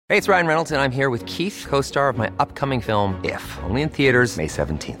Hey, it's Ryan Reynolds, and I'm here with Keith, co-star of my upcoming film, If, only in theaters May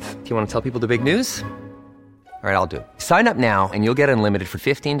 17th. Do you want to tell people the big news? All right, I'll do it. Sign up now and you'll get unlimited for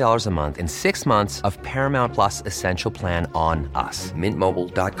 $15 a month and 6 months of Paramount Plus Essential Plan on us.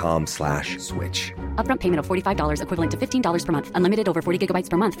 MintMobile.com/switch. Upfront payment of $45 equivalent to $15 per month. Unlimited over 40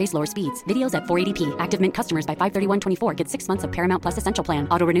 gigabytes per month. Face lower speeds. Videos at 480p. Active Mint customers by 531.24 get 6 months of Paramount Plus Essential Plan.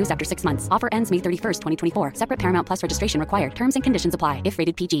 Auto renews after 6 months. Offer ends May 31st, 2024. Separate Paramount Plus registration required. Terms and conditions apply if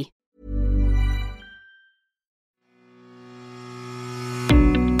rated PG.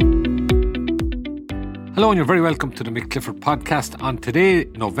 Hello and you're very welcome to the Mick Clifford podcast on today,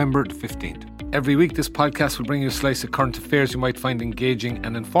 November the 15th. Every week this podcast will bring you a slice of current affairs you might find engaging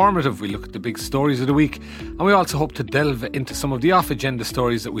and informative. We look at the big stories of the week, and we also hope to delve into some of the off-agenda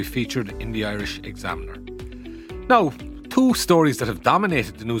stories that we featured in the Irish Examiner. Now, two stories that have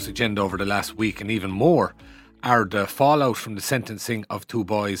dominated the news agenda over the last week and even more are the fallout from the sentencing of two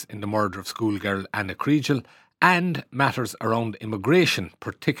boys in the murder of schoolgirl Anna Kriegel and matters around immigration,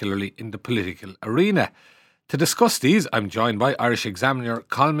 particularly in the political arena. To discuss these, I'm joined by Irish Examiner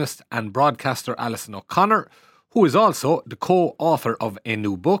columnist and broadcaster Alison O'Connor, who is also the co-author of a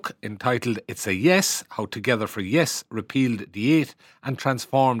new book entitled It's a Yes, How Together for Yes Repealed the Eight and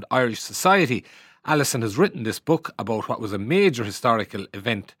Transformed Irish Society. Alison has written this book about what was a major historical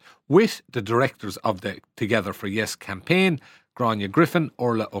event with the directors of the Together for Yes campaign, Grania Griffin,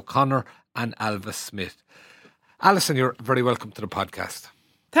 Orla O'Connor and Alva Smith. Alison, you're very welcome to the podcast.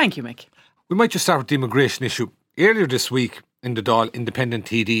 Thank you, Mick. We might just start with the immigration issue. Earlier this week in the Dáil, independent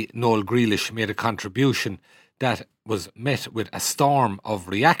TD Noel Grealish made a contribution that was met with a storm of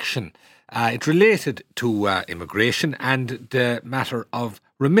reaction. It related to immigration and the matter of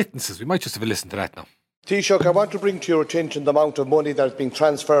remittances. We might just have a listen to that now. Taoiseach, I want to bring to your attention the amount of money that is being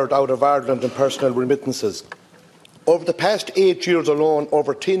transferred out of Ireland in personal remittances. Over the past 8 years alone,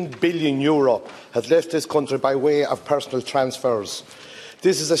 over €10 billion has left this country by way of personal transfers.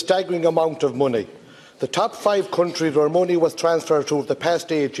 This is a staggering amount of money. The top 5 countries where money was transferred to over the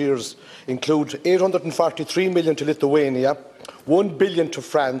past 8 years include 843 million to Lithuania, 1 billion to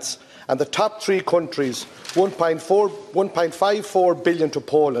France, and the top 3 countries, 1.54 billion to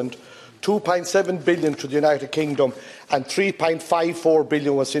Poland, 2.7 billion to the United Kingdom, and 3.54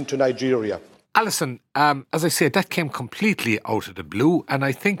 billion was sent to Nigeria. Alison, as I said, that came completely out of the blue, and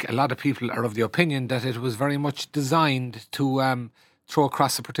I think a lot of people are of the opinion that it was very much designed to throw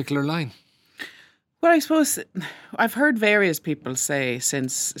across a particular line. Well, I suppose I've heard various people say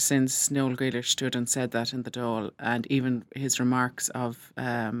since Noel Grealish stood and said that in the Dáil, and even his remarks of,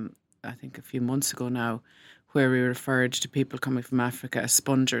 I think a few months ago now, where he referred to people coming from Africa as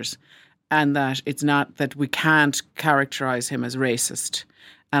spongers, and that it's not that we can't characterise him as racist.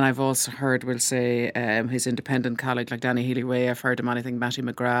 And I've also heard, we'll say, his independent colleague like Danny Healy-Rae, I've heard him anything Matty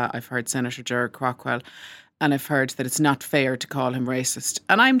McGrath, I've heard Senator Gerard Craughwell, and I've heard that it's not fair to call him racist.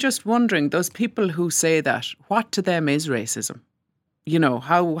 And I'm just wondering, those people who say that, what to them is racism? You know,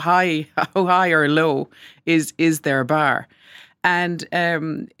 how high or low is their bar? And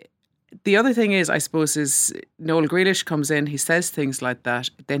the other thing is, I suppose, is Noel Grealish comes in, he says things like that,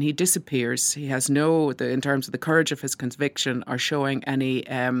 then he disappears. He has in terms of the courage of his conviction or showing any,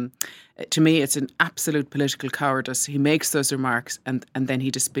 to me, it's an absolute political cowardice. He makes those remarks and then he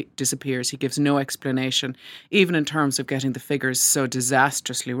disappears. He gives no explanation, even in terms of getting the figures so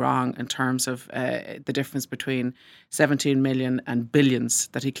disastrously wrong in terms of the difference between 17 million and billions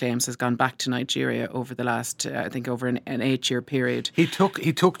that he claims has gone back to Nigeria over the last, I think, over an 8-year period. He took,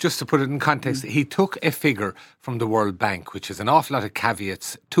 just to put it in context, he took a figure from the World Bank, which has an awful lot of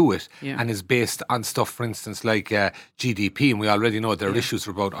caveats to it, and is based on stuff, for instance, like GDP, and we already know there are issues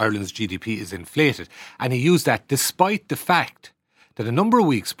about Ireland's GDP is inflated. And he used that despite the fact that a number of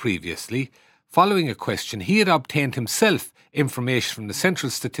weeks previously, following a question, he had obtained himself information from the Central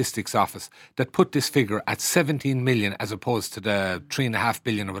Statistics Office that put this figure at 17 million as opposed to the 3.5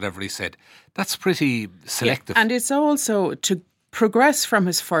 billion or whatever he said. That's pretty selective. Yeah, and it's also to progress from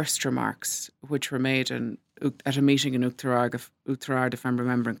his first remarks, which were made at a meeting in Oughterard, if I'm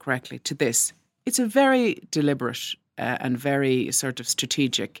remembering correctly, to this. It's a very deliberate and very sort of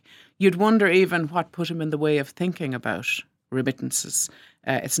strategic. You'd wonder even what put him in the way of thinking about remittances.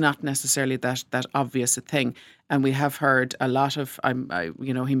 It's not necessarily that obvious a thing. And we have heard a lot of,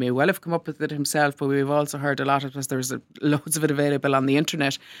 he may well have come up with it himself, but we've also heard a lot of, because there's loads of it available on the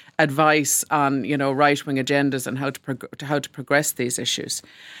internet, advice on, right-wing agendas and how to progress these issues.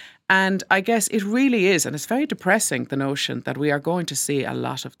 And I guess it really is, and it's very depressing, the notion that we are going to see a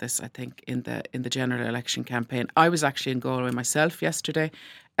lot of this, I think, in the general election campaign. I was actually in Galway myself yesterday.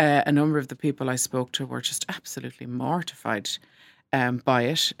 A number of the people I spoke to were just absolutely mortified by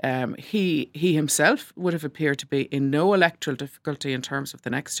it. He himself would have appeared to be in no electoral difficulty in terms of the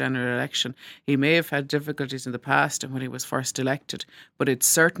next general election. He may have had difficulties in the past and when he was first elected, but it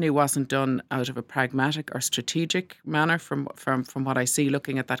certainly wasn't done out of a pragmatic or strategic manner from what I see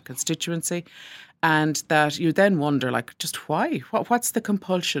looking at that constituency. And that you then wonder, like, just why? What's the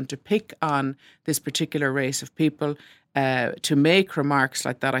compulsion to pick on this particular race of people, to make remarks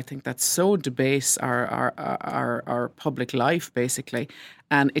like that? I think that's so debase our public life, basically.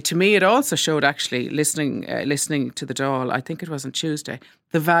 And to me, it also showed, actually, listening to the Dáil, I think it was on Tuesday,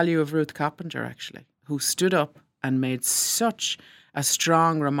 the value of Ruth Coppinger, actually, who stood up and made such a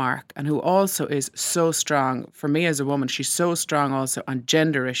strong remark, and who also is so strong, for me as a woman, she's so strong also on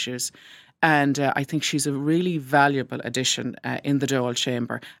gender issues. And I think she's a really valuable addition in the Dáil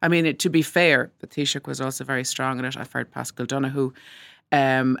chamber. I mean, to be fair, the Taoiseach was also very strong in it. I've heard Paschal Donoghue.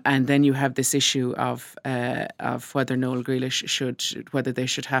 And then you have this issue of whether Noel Grealish whether they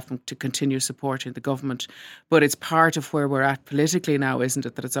should have to continue supporting the government. But it's part of where we're at politically now, isn't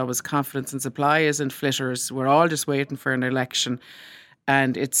it? That it's always confidence and supply isn't flitters. We're all just waiting for an election.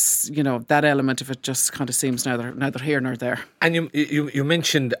 And it's, that element of it just kind of seems neither here nor there. And you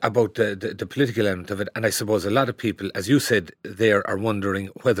mentioned about the political element of it, and I suppose a lot of people, as you said, there are wondering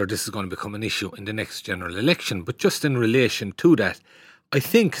whether this is going to become an issue in the next general election. But just in relation to that, I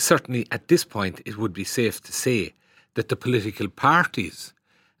think certainly at this point it would be safe to say that the political parties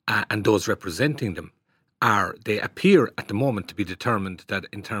and those representing them they appear at the moment to be determined that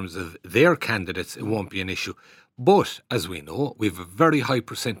in terms of their candidates it won't be an issue. But, as we know, we have a very high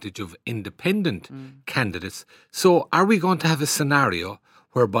percentage of independent candidates. So are we going to have a scenario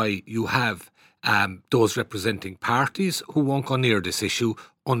whereby you have those representing parties who won't go near this issue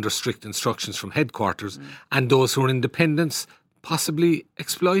under strict instructions from headquarters, and those who are independents possibly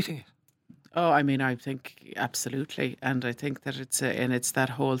exploiting it? Oh, I mean, I think absolutely. And I think that it's that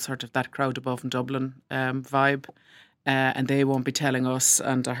whole sort of that crowd above in Dublin vibe. And they won't be telling us.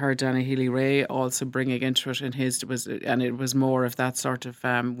 And I heard Danny Healy-Rae also bringing into it in his, and it was more of that sort of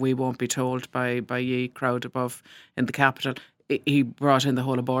we won't be told by ye crowd above in the capital. He brought in the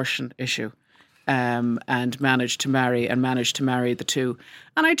whole abortion issue and managed to marry the two.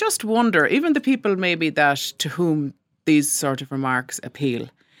 And I just wonder, even the people maybe that to whom these sort of remarks appeal,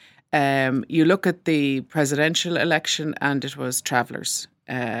 you look at the presidential election and it was travellers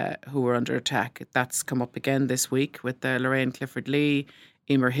who were under attack. That's come up again this week with Lorraine Clifford-Lee.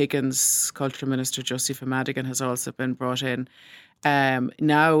 Emer Higgins, Culture Minister Josepha Madigan has also been brought in.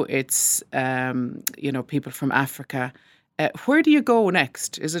 Now it's, people from Africa. Where do you go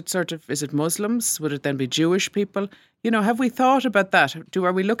next? Is it Muslims? Would it then be Jewish people? Have we thought about that?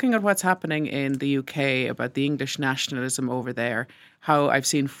 Are we looking at what's happening in the UK about the English nationalism over there? How I've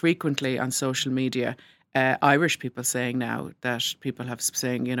seen frequently on social media Irish people saying now that people have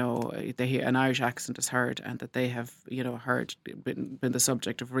saying, they hear an Irish accent is heard, and that they have, been the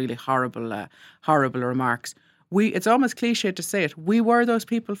subject of really horrible remarks. It's almost cliche to say it. We were those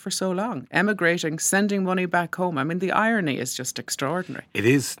people for so long, emigrating, sending money back home. I mean, the irony is just extraordinary. It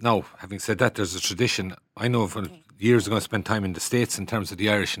is. Now, having said that, there's a tradition. I know of years ago I spent time in the States in terms of the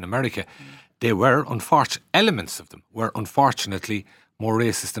Irish in America. They were, elements of them were unfortunately more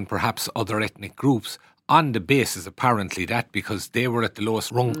racist than perhaps other ethnic groups, on the basis apparently that because they were at the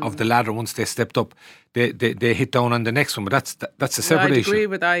lowest rung of the ladder, once they stepped up, they hit down on the next one. But that's a separate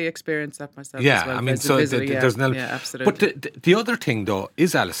issue. I experienced that myself. Yeah, as well. I mean, so there's an element. Yeah, absolutely. But the other thing though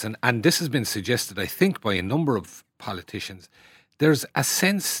is, Alison, and this has been suggested, I think, by a number of politicians, there's a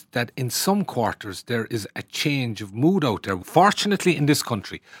sense that in some quarters there is a change of mood out there. Fortunately, in this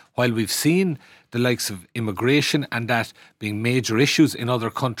country, while we've seen the likes of immigration and that being major issues in other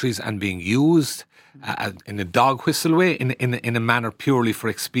countries and being used in a dog whistle way, in a manner purely for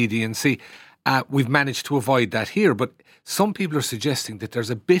expediency, we've managed to avoid that here. But some people are suggesting that there's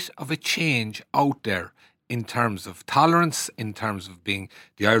a bit of a change out there in terms of tolerance, in terms of being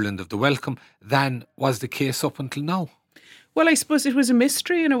the Ireland of the welcome, than was the case up until now. Well, I suppose it was a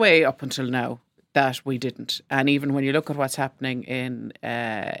mystery in a way up until now that we didn't. And even when you look at what's happening in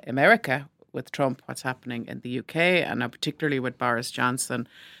America with Trump, what's happening in the UK, and now particularly with Boris Johnson,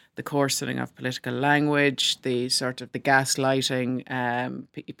 the coarsening of political language, the sort of the gaslighting,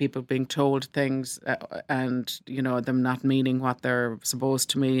 people being told things and, them not meaning what they're supposed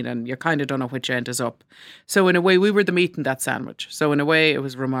to mean, and you kind of don't know which end is up. So in a way, we were the meat in that sandwich. So in a way, it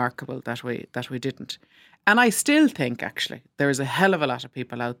was remarkable that we didn't. And I still think, actually, there's a hell of a lot of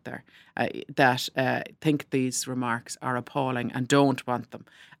people out there that think these remarks are appalling and don't want them.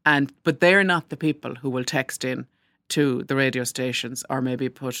 But they're not the people who will text in to the radio stations or maybe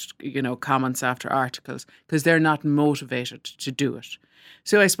put, comments after articles because they're not motivated to do it.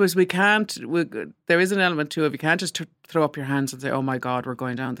 So I suppose there is an element to it. You can't just throw up your hands and say, oh my God, we're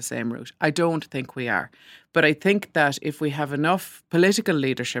going down the same route. I don't think we are. But I think that if we have enough political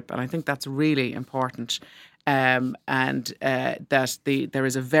leadership, and I think that's really important, and that there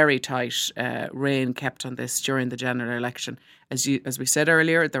is a very tight rein kept on this during the general election. As we said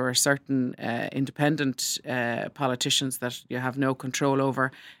earlier, there are certain independent politicians that you have no control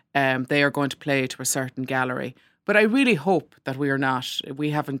over. They are going to play to a certain gallery. But I really hope that we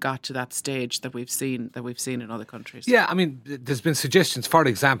haven't got to that stage that we've seen in other countries. Yeah, I mean, there's been suggestions, for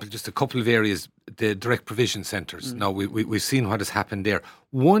example, just a couple of areas, the direct provision centres. Now, we've seen what has happened there.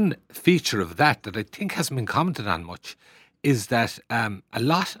 One feature of that I think hasn't been commented on much is that a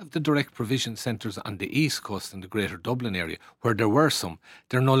lot of the direct provision centres on the East Coast and the Greater Dublin area, where there were some,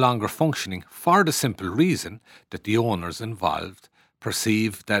 they're no longer functioning for the simple reason that the owners involved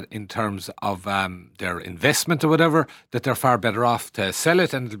perceive that in terms of their investment or whatever, that they're far better off to sell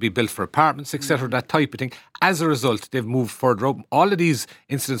it and it'll be built for apartments, etc., that type of thing. As a result, they've moved further up. All of these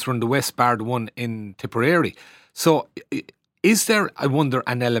incidents were in the West, bar the one in Tipperary. So is there, I wonder,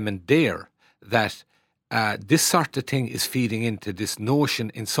 an element there that this sort of thing is feeding into this notion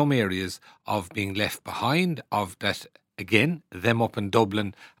in some areas of being left behind, of that, again, them up in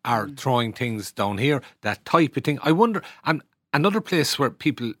Dublin are throwing things down here, that type of thing. I wonder, and another place where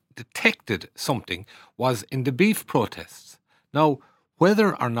people detected something was in the beef protests. Now,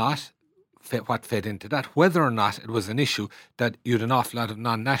 whether or not, what fed into that, whether or not it was an issue that you had an awful lot of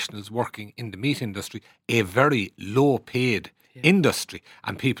non-nationals working in the meat industry, a very low-paid industry,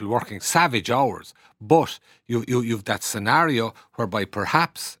 and people working savage hours. But you've that scenario whereby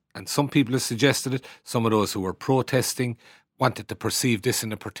perhaps, and some people have suggested it, some of those who were protesting wanted to perceive this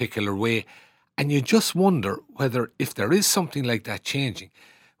in a particular way. And you just wonder whether, if there is something like that changing,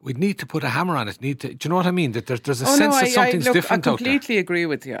 we'd need to put a hammer on it. Do you know what I mean? That there's a sense that something's different out there. I completely agree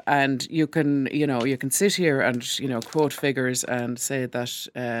with you. And you can sit here and quote figures and say that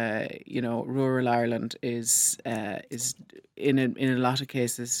rural Ireland is in a lot of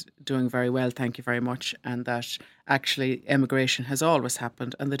cases doing very well. Thank you very much. And that actually emigration has always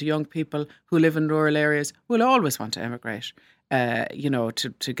happened, and that young people who live in rural areas will always want to emigrate.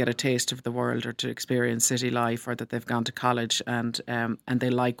 To get a taste of the world or to experience city life, or that they've gone to college and they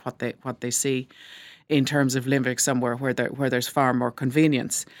like what they see in terms of living somewhere where there's far more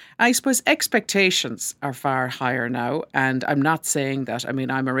convenience. I suppose expectations are far higher now, and I'm not saying that. I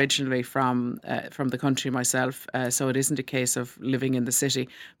mean, I'm originally from the country myself, so it isn't a case of living in the city.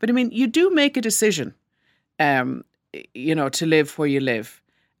 But I mean, you do make a decision, to live where you live.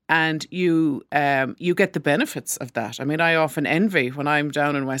 And you get the benefits of that. I mean, I often envy when I'm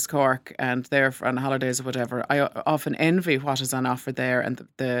down in West Cork and there on holidays or whatever. I often envy what is on offer there, and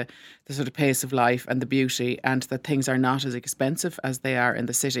the sort of pace of life and the beauty, and that things are not as expensive as they are in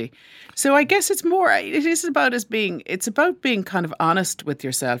the city. So I guess it's about being kind of honest with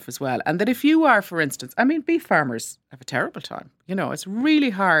yourself as well. And that if you are, for instance, I mean, beef farmers have a terrible time. It's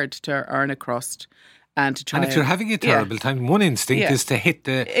really hard to earn a crust. And if you're having a terrible time, one instinct is to hit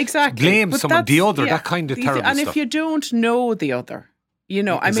blame someone, the other, that kind of terrible stuff. And if you don't know the other,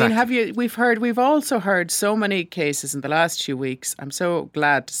 exactly. I mean, we've also heard so many cases in the last few weeks, I'm so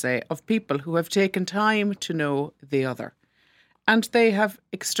glad to say, of people who have taken time to know the other. And they have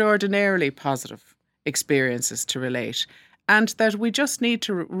extraordinarily positive experiences to relate. And that we just need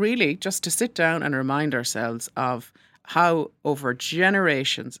to really just to sit down and remind ourselves of how over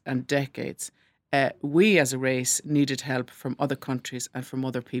generations and decades we as a race needed help from other countries and from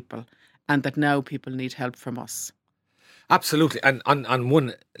other people, and that now people need help from us. Absolutely. And on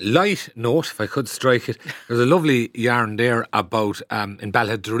one light note, if I could strike it, there's a lovely yarn there about in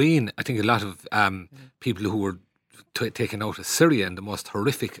Ballaghaderreen. I think a lot of people who were taken out of Syria in the most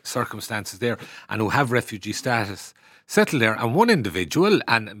horrific circumstances there, and who have refugee status, settled there. And one individual,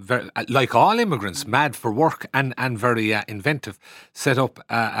 and like all immigrants, mad for work and very inventive, set up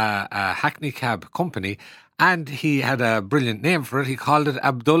a hackney cab company, and he had a brilliant name for it. He called it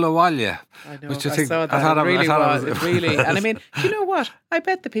Abdullah Walia. I know, I saw that. It really. And I mean, do you know what? I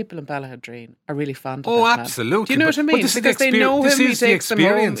bet the people in Ballaghaderreen are really fond of that absolutely. Man. Do you know what I mean? Because they know him, he takes them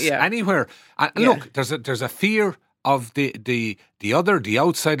home. Yeah. Anywhere. And look, there's a fear of the other, the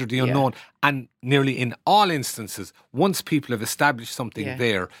outsider, the unknown, and nearly in all instances, once people have established something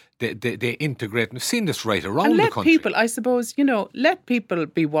there, they integrate. And we've seen this right around the country. People, I suppose, let people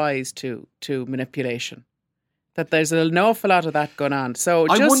be wise to manipulation. That there's an awful lot of that going on. So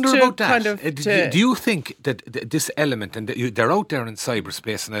I just wonder to about that. kind of Do you think that this element, and they're out there in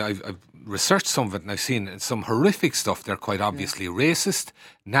cyberspace, and I've researched some of it, and I've seen some horrific stuff. They're quite obviously racist,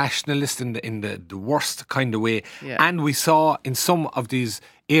 nationalist in the worst kind of way. Yeah. And we saw in some of these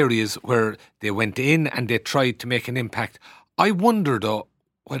areas where they went in and they tried to make an impact. I wonder though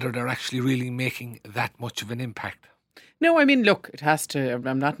whether they're actually really making that much of an impact. No, I mean, look, it has to.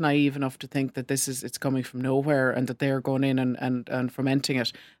 I'm not naive enough to think that it's coming from nowhere and that they're going in and fermenting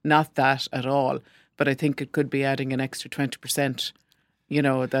it. Not that at all. But I think it could be adding an extra 20%,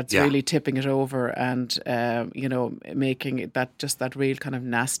 that's really tipping it over and, making it that real kind of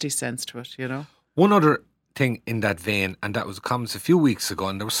nasty sense to it, One other thing in that vein, and that was comments a few weeks ago,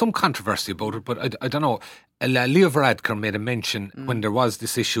 and there was some controversy about it, but I don't know. Leo Varadkar made a mention when there was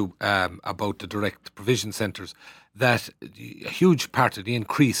this issue about the direct provision centres that a huge part of the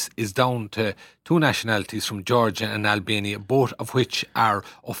increase is down to two nationalities from Georgia and Albania, both of which are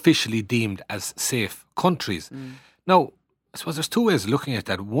officially deemed as safe countries. Now, I suppose there's two ways of looking at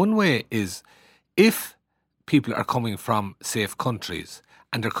that. One way is if people are coming from safe countries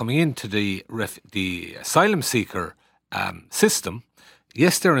and they're coming into the asylum seeker system,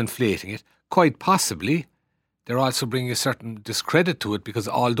 yes, they're inflating it. Quite possibly, they're also bringing a certain discredit to it because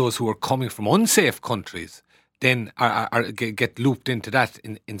all those who are coming from unsafe countries then get looped into that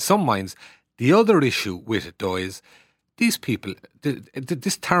in some minds. The other issue with it, though, is these people,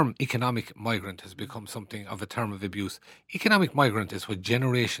 this term economic migrant has become something of a term of abuse. Economic migrant is what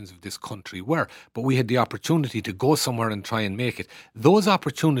generations of this country were, but we had the opportunity to go somewhere and try and make it. Those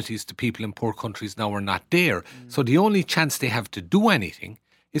opportunities to people in poor countries now are not there. So the only chance they have to do anything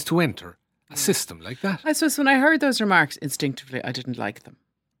is to enter a system like that. I suppose when I heard those remarks, instinctively, I didn't like them.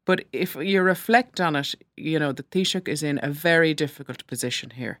 But if you reflect on it, the Taoiseach is in a very difficult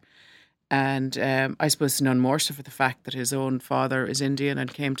position here. And I suppose none more so for the fact that his own father is Indian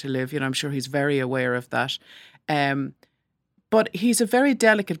and came to live. I'm sure he's very aware of that. But he's a very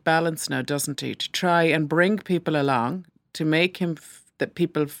delicate balance now, doesn't he? To try and bring people along, to make him that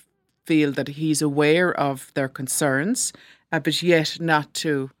people feel that he's aware of their concerns, but yet not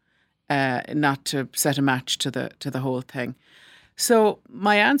to set a match to the whole thing. So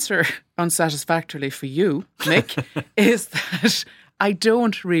my answer, unsatisfactorily for you, Mick, is that I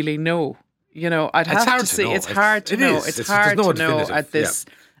don't really know. I'd have to see. It's hard to know. It's hard to know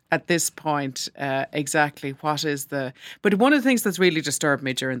at this point exactly what is the. But one of the things that's really disturbed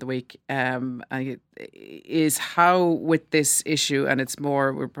me during the week is how with this issue, and it's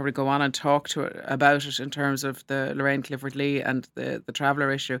more. We'll probably go on and talk about it in terms of the Lorraine Clifford Lee and the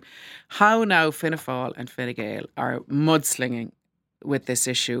traveller issue. How now Fianna Fáil and Fine Gael are mudslinging with this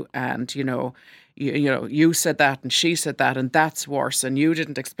issue, and you said that and she said that and that's worse and you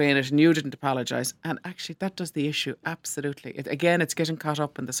didn't explain it and you didn't apologise, and actually that does the issue absolutely. It's getting caught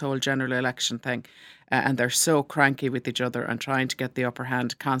up in this whole general election thing, and they're so cranky with each other and trying to get the upper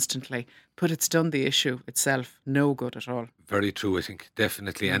hand constantly, but it's done the issue itself no good at all. Very true, I think,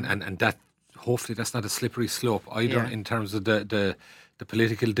 definitely, and that hopefully that's not a slippery slope either in terms of the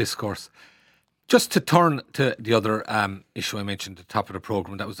political discourse. Just to turn to the other issue I mentioned at the top of the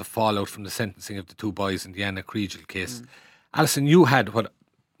programme, that was the fallout from the sentencing of the two boys in the Anna Creagel case. Alison, you had I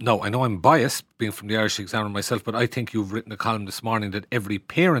know I'm biased, being from the Irish Examiner myself, but I think you've written a column this morning that every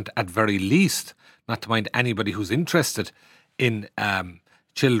parent, at very least, not to mind anybody who's interested in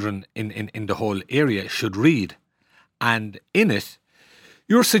children in the whole area, should read. And in it,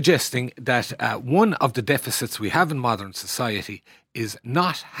 you're suggesting that one of the deficits we have in modern society is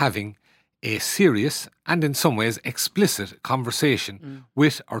not having a serious and in some ways explicit conversation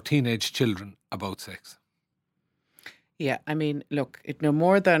with our teenage children about sex. Yeah, I mean, look, it no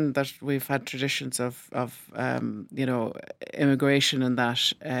more than that we've had traditions of immigration and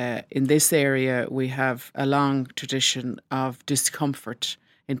that in this area we have a long tradition of discomfort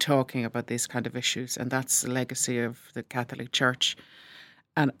in talking about these kind of issues, and that's the legacy of the Catholic Church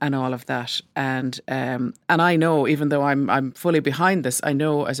and all of that. And I know, even though I'm fully behind this, I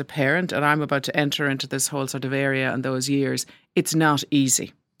know as a parent, and I'm about to enter into this whole sort of area and those years, it's not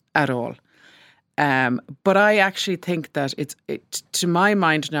easy at all. But I actually think that it to my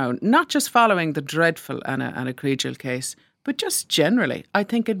mind now, not just following the dreadful Anna Creagel case, but just generally, I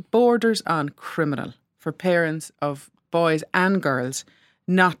think it borders on criminal for parents of boys and girls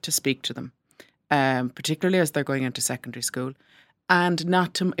not to speak to them, particularly as they're going into secondary school, and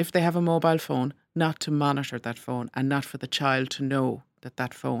not to, if they have a mobile phone, not to monitor that phone, and not for the child to know that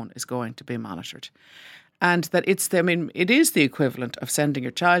that phone is going to be monitored. And that it is the equivalent of sending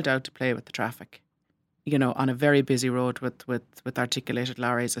your child out to play with the traffic, on a very busy road with articulated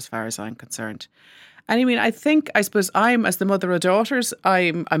lorries, as far as I'm concerned. And I mean, I suppose I'm, as the mother of daughters,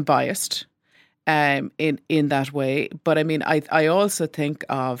 I'm biased in that way. But I mean, I also think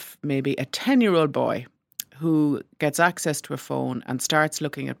of maybe a 10-year-old boy who gets access to a phone and starts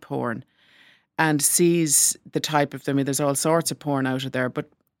looking at porn and sees the type of, I mean, there's all sorts of porn out of there, but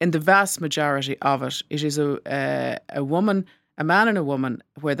in the vast majority of it, it is a woman, a man and a woman,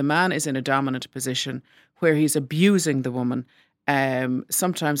 where the man is in a dominant position, where he's abusing the woman,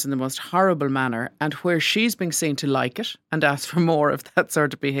 sometimes in the most horrible manner, and where she's being seen to like it and ask for more of that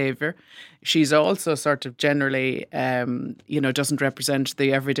sort of behaviour. She's also sort of generally, doesn't represent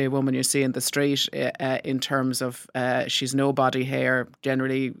the everyday woman you see in the street in terms of she's no body hair,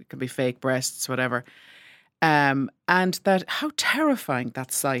 generally can be fake breasts, whatever. And that how terrifying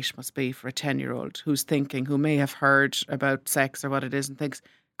that sight must be for a 10-year-old who's thinking, who may have heard about sex or what it is and thinks,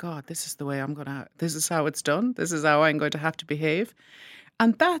 God, this is the way this is how it's done. This is how I'm going to have to behave.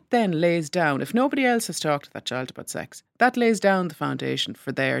 And that then lays down, if nobody else has talked to that child about sex, that lays down the foundation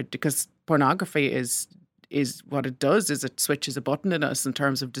for because pornography is what it does is it switches a button in us in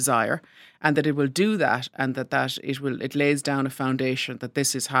terms of desire, and that it will do that, and that it lays down a foundation that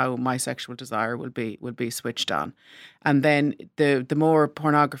this is how my sexual desire will be switched on. And then the more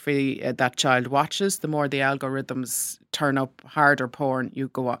pornography that child watches, the more the algorithms turn up harder porn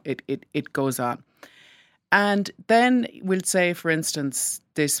it goes on. And then we'll say, for instance,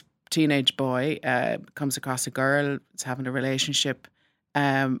 this teenage boy comes across a girl, is having a relationship,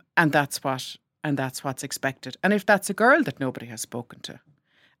 and that's what's expected. And if that's a girl that nobody has spoken to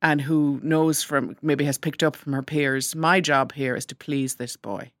and who knows maybe has picked up from her peers, my job here is to please this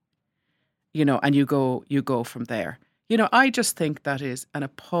boy, and you go from there. I just think that is an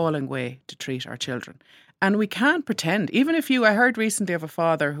appalling way to treat our children. And we can't pretend, even if I heard recently of a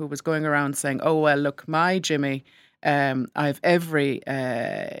father who was going around saying, oh, well, look, my Jimmy, I have every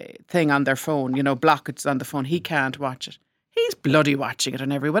thing on their phone, blockage on the phone. He can't watch it. He's bloody watching it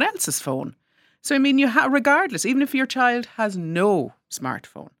on everyone else's phone. So, I mean, regardless, even if your child has no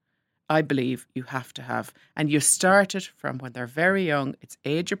smartphone, I believe you have to have, and you start it from when they're very young. It's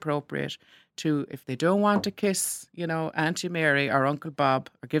age appropriate to, if they don't want to kiss, Auntie Mary or Uncle Bob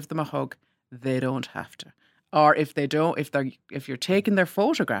or give them a hug, they don't have to. Or if you're taking their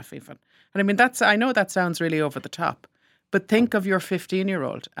photograph even. And I mean, I know that sounds really over the top, but think of your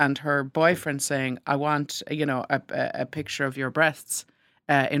 15-year-old and her boyfriend saying, I want, a picture of your breasts.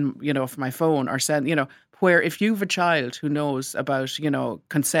 For my phone, or send, where if you've a child who knows about,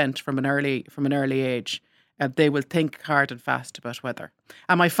 consent from an early age, they will think hard and fast about whether.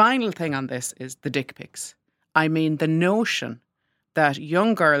 And my final thing on this is the dick pics. I mean, the notion that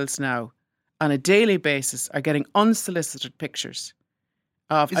young girls now, on a daily basis, are getting unsolicited pictures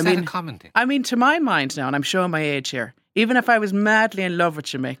of. Is that a common thing? I mean, to my mind now, and I'm showing my age here, even if I was madly in love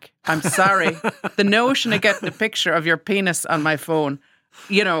with you, Mick, I'm sorry, the notion of getting a picture of your penis on my phone.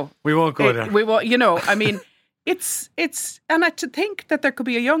 We won't go there. We won't. I mean, it's, and to think that there could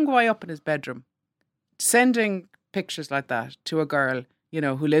be a young boy up in his bedroom sending pictures like that to a girl,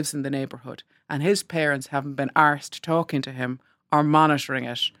 who lives in the neighbourhood, and his parents haven't been arsed talking to him or monitoring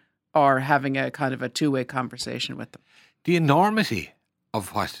it or having a kind of a two-way conversation with them. The enormity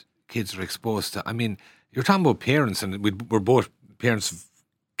of what kids are exposed to. I mean, you're talking about parents, and we're both parents of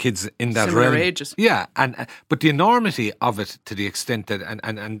kids in that similar realm. Ages. Yeah, but the enormity of it, to the extent that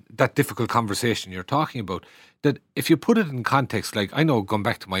and that difficult conversation you're talking about, that if you put it in context, like I know going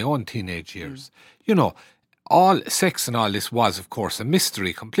back to my own teenage years, all sex and all this was, of course, a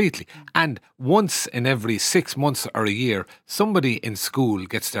mystery completely. And once in every 6 months or a year, somebody in school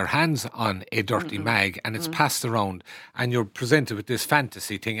gets their hands on a dirty mag and it's passed around, and you're presented with this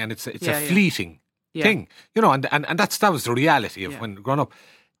fantasy thing, and it's a fleeting thing, and that was the reality of when growing up.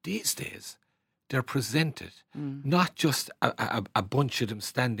 These days, they're presented not just a bunch of them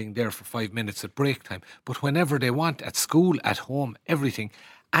standing there for 5 minutes at break time, but whenever they want, at school, at home, everything,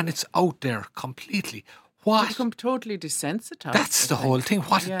 and it's out there completely. What? They become totally desensitized. That's the whole thing.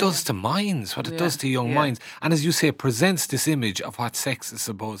 What it does to minds, what it does to young minds. And as you say, it presents this image of what sex is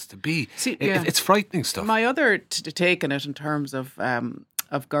supposed to be. See, it's frightening stuff. My other take on it in terms of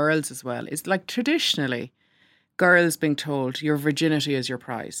girls as well is, like, traditionally, girls being told your virginity is your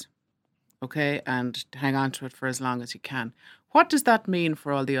prize, okay, and hang on to it for as long as you can. What does that mean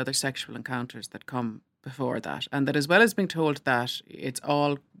for all the other sexual encounters that come before that? And that, as well as being told that, it's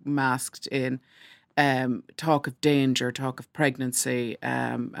all masked in talk of danger, talk of pregnancy,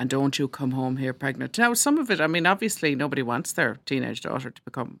 and don't you come home here pregnant. Now, some of it, I mean, obviously nobody wants their teenage daughter to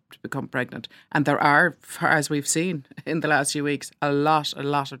become pregnant, and there are, as we've seen in the last few weeks, a lot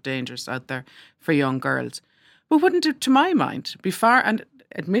of dangers out there for young girls. But wouldn't it, to my mind, be far and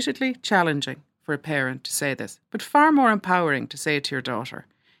admittedly challenging for a parent to say this, but far more empowering to say to your daughter,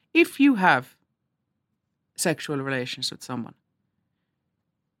 if you have sexual relations with someone,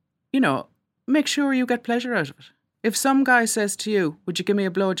 make sure you get pleasure out of it. If some guy says to you, would you give me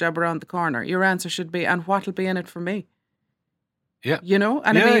a blowjob around the corner? Your answer should be, and what'll be in it for me? Yeah.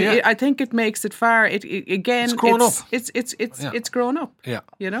 I think it makes it far. It's grown up. It's grown up. Yeah.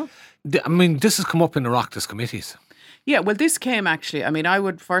 This has come up in Oireachtas committees. Yeah, well, this came actually, I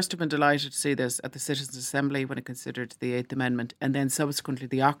would first have been delighted to see this at the Citizens' Assembly when it considered the Eighth Amendment, and then subsequently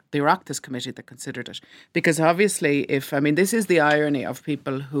the Oireachtas committee that considered it. Because obviously, this is the irony of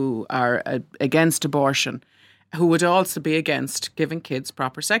people who are against abortion, who would also be against giving kids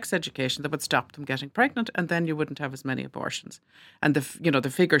proper sex education that would stop them getting pregnant, and then you wouldn't have as many abortions. And the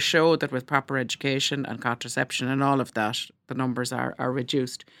figures show that with proper education and contraception and all of that, the numbers are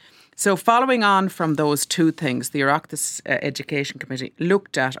reduced. So following on from those two things, the Oireachtas Education Committee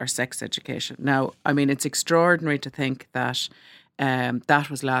looked at our sex education. Now, it's extraordinary to think that that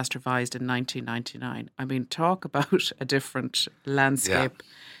was last revised in 1999. Talk about a different landscape.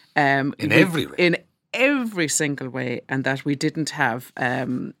 Yeah. In every way. In every single way, and that we didn't have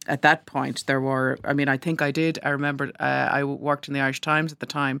at that point. There were, I remember I worked in the Irish Times at the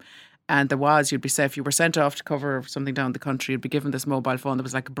time, and you'd be said, if you were sent off to cover something down the country, you'd be given this mobile phone that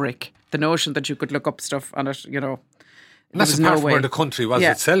was like a brick. The notion that you could look up stuff on it, And that's apart from where the country was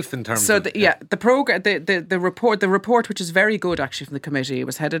itself in terms of... the program, the report, which is very good actually from the committee, it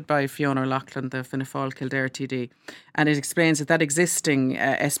was headed by Fiona O'Loughlin, the Fianna Fáil Kildare TD, and it explains that existing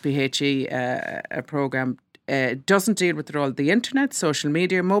SPHE programme doesn't deal with the internet, social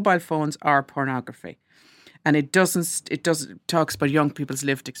media, mobile phones or pornography. And it talks about young people's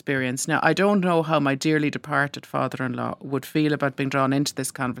lived experience. Now, I don't know how my dearly departed father-in-law would feel about being drawn into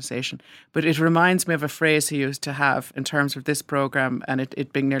this conversation, but it reminds me of a phrase he used to have in terms of this programme, and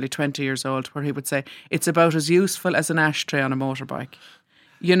it being nearly 20 years old, where he would say, it's about as useful as an ashtray on a motorbike.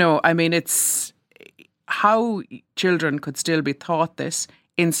 It's how children could still be taught this.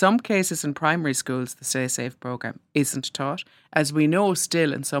 In some cases in primary schools, the Stay Safe programme isn't taught. As we know,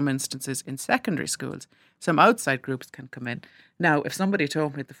 still in some instances in secondary schools, some outside groups can come in. Now, if somebody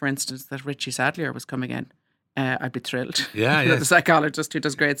told me, for instance, that Richie Sadlier was coming in, I'd be thrilled. Yeah, yeah. The psychologist who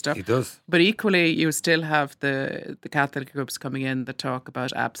does great stuff. He does. But equally, you still have the Catholic groups coming in that talk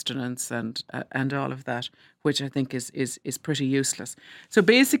about abstinence and all of that, which I think is pretty useless. So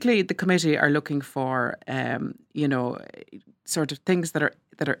basically, the committee are looking for, sort of things that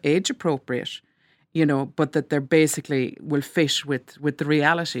are age appropriate, but that they're basically will fit with the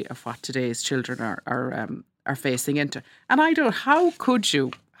reality of what today's children are facing into. And how could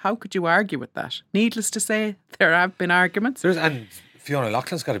you argue with that? Needless to say, there have been arguments. And Fiona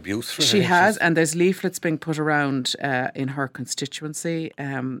O'Loughlin's got abuse for it. She has, and there's leaflets being put around in her constituency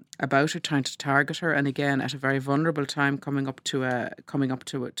about her, trying to target her, and again at a very vulnerable time coming up to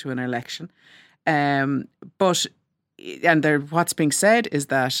an election. What's being said is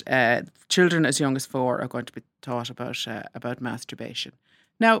that children as young as 4 are going to be taught about masturbation.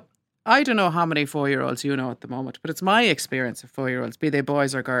 Now, I don't know how many 4-year-olds you know at the moment, but it's my experience of 4-year-olds, be they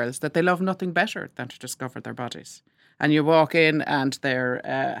boys or girls, that they love nothing better than to discover their bodies. And you walk in and they're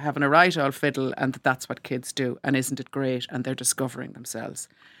having a right old fiddle, and that's what kids do, and isn't it great? And they're discovering themselves.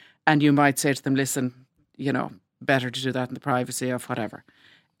 And you might say to them, listen, better to do that in the privacy of whatever.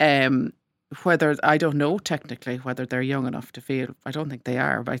 Whether, I don't know technically whether they're young enough to feel, I don't think they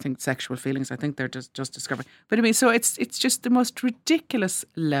are, but I think sexual feelings, I think they're just discovering. But so it's just the most ridiculous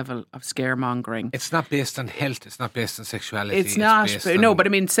level of scaremongering. It's not based on health, it's not based on sexuality. It's not,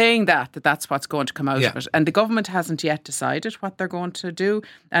 but saying that's what's going to come out of it. And the government hasn't yet decided what they're going to do.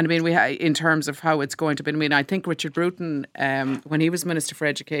 And in terms of how it's going to be, I think Richard Bruton, when he was Minister for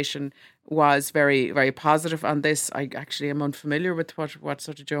Education, was very, very positive on this. I actually am unfamiliar with what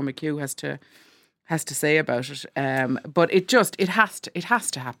sort of Joe McHugh has to say about it. But it has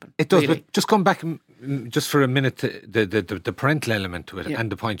to happen. It does. Really. But just come back just for a minute to the parental element to it,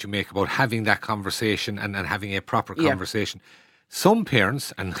 and the point you make about having that conversation and having a proper conversation. Some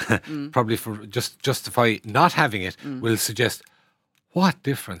parents, and probably for just justify not having it, will suggest, what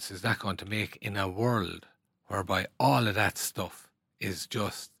difference is that going to make in a world whereby all of that stuff is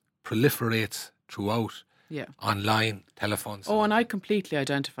just proliferates throughout online, telephones. Oh, and I completely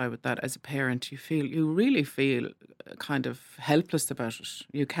identify with that. As a parent, you really feel kind of helpless about it.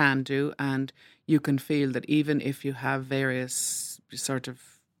 You can do, and you can feel that even if you have various sort of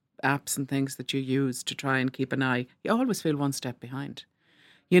apps and things that you use to try and keep an eye, you always feel one step behind.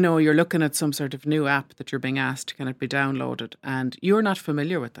 You're looking at some sort of new app that you're being asked, can it be downloaded? And you're not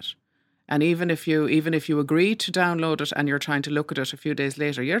familiar with it. And even if you agree to download it and you're trying to look at it a few days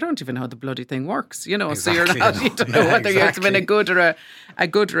later, you don't even know how the bloody thing works, you know. Exactly, so you don't know whether it's been a good or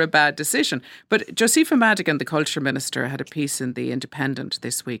a bad decision. But Josepha Madigan, the Culture Minister, had a piece in The Independent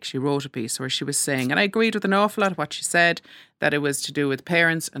this week. She wrote a piece where she was saying, and I agreed with an awful lot of what she said, that it was to do with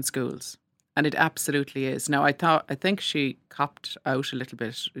parents and schools. And it absolutely is. Now, I think she copped out a little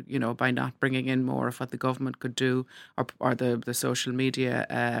bit, you know, by not bringing in more of what the government could do, or the social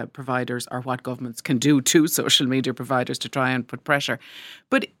media providers, or what governments can do to social media providers to try and put pressure.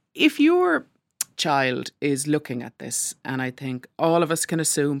 But if your child is looking at this, and I think all of us can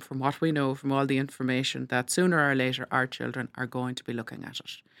assume from what we know, from all the information, that sooner or later our children are going to be looking at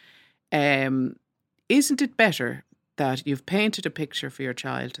it. Isn't it better that you've painted a picture for your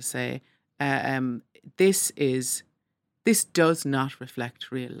child to say, this does not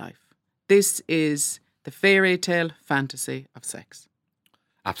reflect real life. This is the fairy tale fantasy of sex.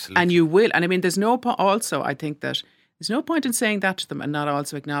 Absolutely. And you will. And I mean, I think that there's no point in saying that to them and not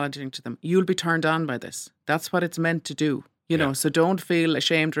also acknowledging to them, you'll be turned on by this. That's what it's meant to do. You know, so don't feel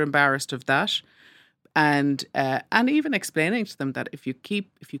ashamed or embarrassed of that. And even explaining to them that if you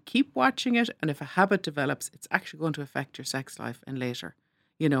keep watching it, and if a habit develops, it's actually going to affect your sex life in later.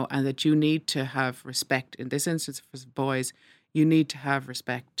 You know, and that you need to have respect. In this instance, for boys, you need to have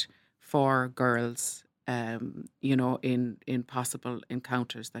respect for girls, you know, in possible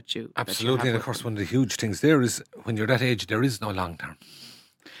encounters that you absolutely. And of course, one of the huge things there is when you're that age, there is no long term.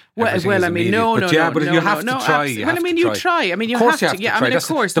 Well, I mean, no. But you have to try. You try. I mean, you have to. Yeah, I mean, of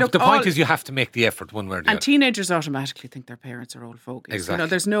course. The point is, you have to make the effort one way or the other. And teenagers automatically think their parents are old fogies.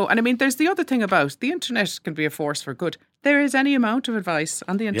 Exactly. You know, and I mean, there's the other thing about the internet can be a force for good. There is any amount of advice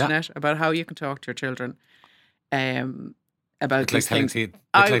on the internet about how you can talk to your children about these things. It's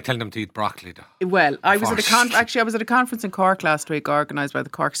like telling them to eat broccoli, though. Well, I was at a conference in Cork last week organised by the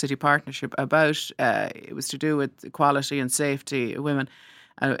Cork City Partnership about it was to do with equality and safety of women.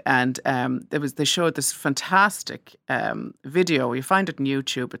 And they showed this fantastic video. You find it on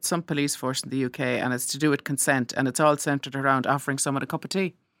YouTube. It's some police force in the UK, and it's to do with consent, and it's all centred around offering someone a cup of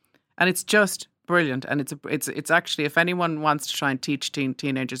tea, and it's just brilliant. And it's actually, if anyone wants to try and teach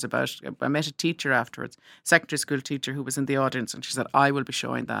teenagers about it, I met a teacher afterwards, secondary school teacher who was in the audience, and she said, I will be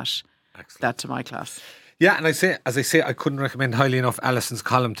showing that to my class. Yeah, and as I say, I couldn't recommend highly enough Alison's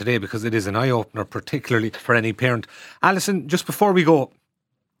column today, because it is an eye opener, particularly for any parent. Alison, just before we go,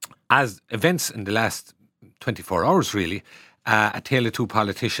 as events in the last 24 hours, really, a tale of two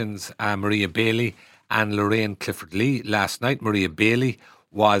politicians, Maria Bailey and Lorraine Clifford Lee. Last night, Maria Bailey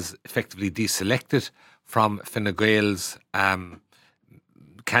was effectively deselected from Fine Gael's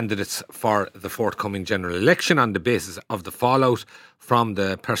candidates for the forthcoming general election on the basis of the fallout from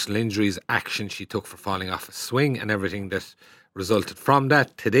the personal injuries action she took for falling off a swing and everything that resulted from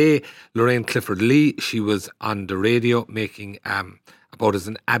that. Today, Lorraine Clifford Lee, she was on the radio making about as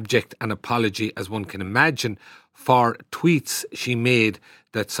an abject an apology as one can imagine for tweets she made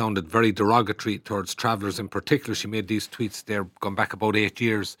that sounded very derogatory towards travellers in particular. She made these tweets there going back about 8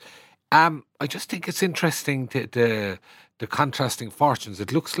 years. I just think it's interesting the contrasting fortunes.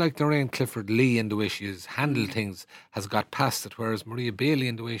 It looks like Lorraine Clifford Lee, in the way she has handled things, has got past it, whereas Maria Bailey,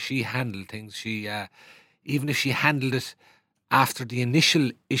 in the way she handled things, she even if she handled it after the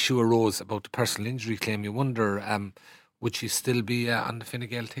initial issue arose about the personal injury claim, you wonder, would she still be on the Fine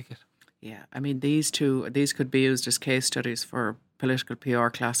Gael ticket? Yeah, I mean, these could be used as case studies for political PR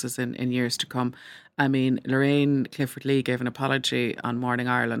classes in years to come. I mean, Lorraine Clifford Lee gave an apology on Morning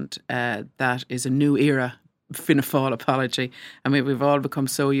Ireland. That is a new era Fianna Fáil apology. I mean, we've all become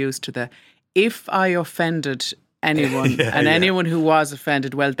so used to if I offended anyone anyone who was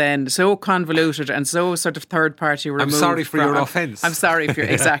offended, well then, so convoluted and so sort of third party removed. I'm sorry for your offence. I'm sorry for your,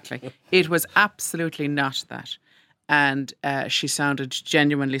 exactly. It was absolutely not that. And she sounded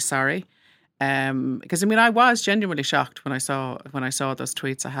genuinely sorry. Because I mean, I was genuinely shocked when I saw those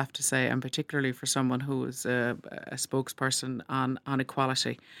tweets, I have to say, and particularly for someone who was a spokesperson on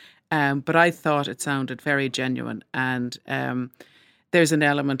equality. But I thought it sounded very genuine, and there's an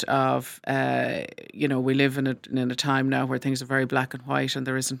element of we live in a time now where things are very black and white, and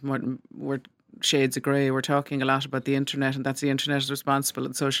there isn't more shades of grey. We're talking a lot about the internet, and that's the internet is responsible,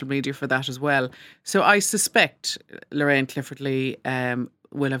 and social media for that as well. So I suspect Lorraine Clifford Lee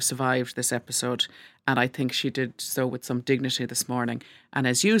will have survived this episode, and I think she did so with some dignity this morning. And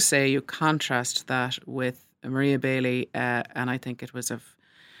as you say, you contrast that with Maria Bailey, and I think it was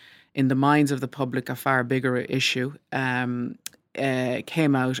in the minds of the public a far bigger issue.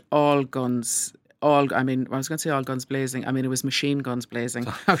 Came out all guns I was going to say all guns blazing. I mean, it was machine guns blazing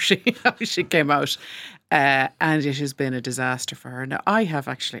how she came out. And it has been a disaster for her. Now, I have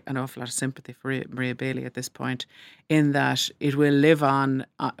actually an awful lot of sympathy for Maria Bailey at this point, in that it will live on,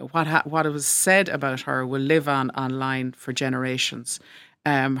 what was said about her will live on online for generations.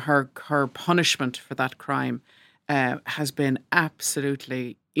 Her punishment for that crime has been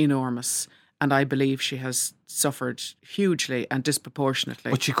absolutely enormous. And I believe she has suffered hugely and disproportionately.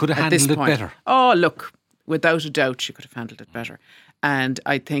 But she could have handled it better. Oh, look, without a doubt, she could have handled it better. And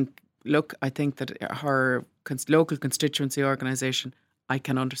I think that her local constituency organisation, I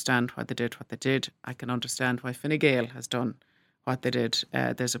can understand why they did what they did. I can understand why Fine Gael has done what they did.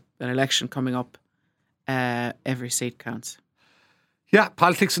 There's an election coming up. Every seat counts. Yeah,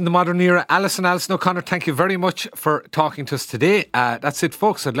 politics in the modern era. Alison O'Connor, thank you very much for talking to us today. That's it,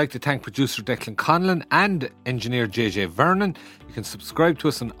 folks. I'd like to thank producer Declan Conlon and engineer JJ Vernon. You can subscribe to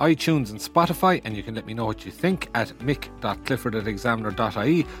us on iTunes and Spotify, and you can let me know what you think at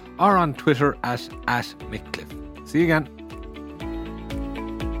mick.clifford@examiner.ie or on Twitter at mickcliff. See you again.